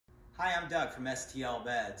Hi, I'm Doug from STL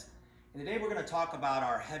Beds. And today we're going to talk about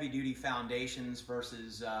our heavy-duty foundations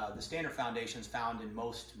versus the standard foundations found in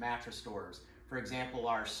most mattress stores. For example,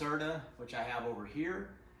 our Serta, which I have over here,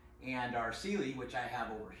 and our Sealy, which I have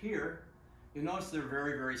over here. You'll notice they're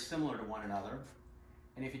very, very similar to one another.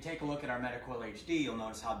 And if you take a look at our Medicoil HD, you'll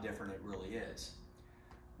notice how different it really is.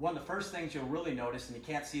 One of the first things you'll really notice, and you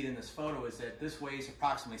can't see it in this photo, is that this weighs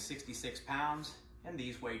approximately 66 pounds, and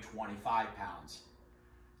these weigh 25 pounds.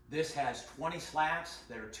 This has 20 slats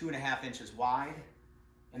that are 2.5 inches wide,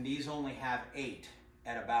 and these only have 8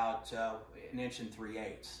 at about 1 inch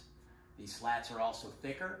 3/8. These slats are also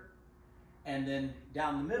thicker. And then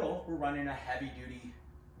down the middle, we're running a heavy-duty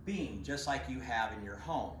beam, just like you have in your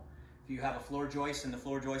home. If you have a floor joist and the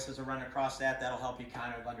floor joists are running across that, that'll help you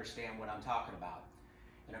kind of understand what I'm talking about.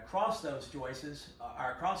 And across those joists,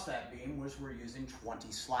 or across that beam, we're using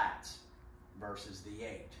 20 slats versus the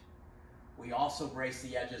 8. We also brace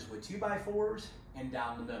the edges with 2x4s and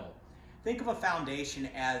down the middle. Think of a foundation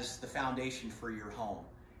as the foundation for your home.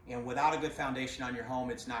 And without a good foundation on your home,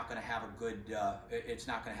 it's not going to have a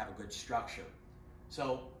good structure.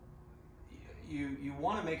 So you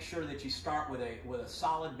want to make sure that you start with a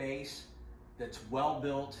solid base that's well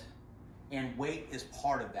built, and weight is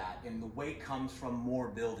part of that. And the weight comes from more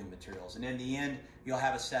building materials. And in the end, you'll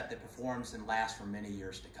have a set that performs and lasts for many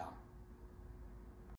years to come.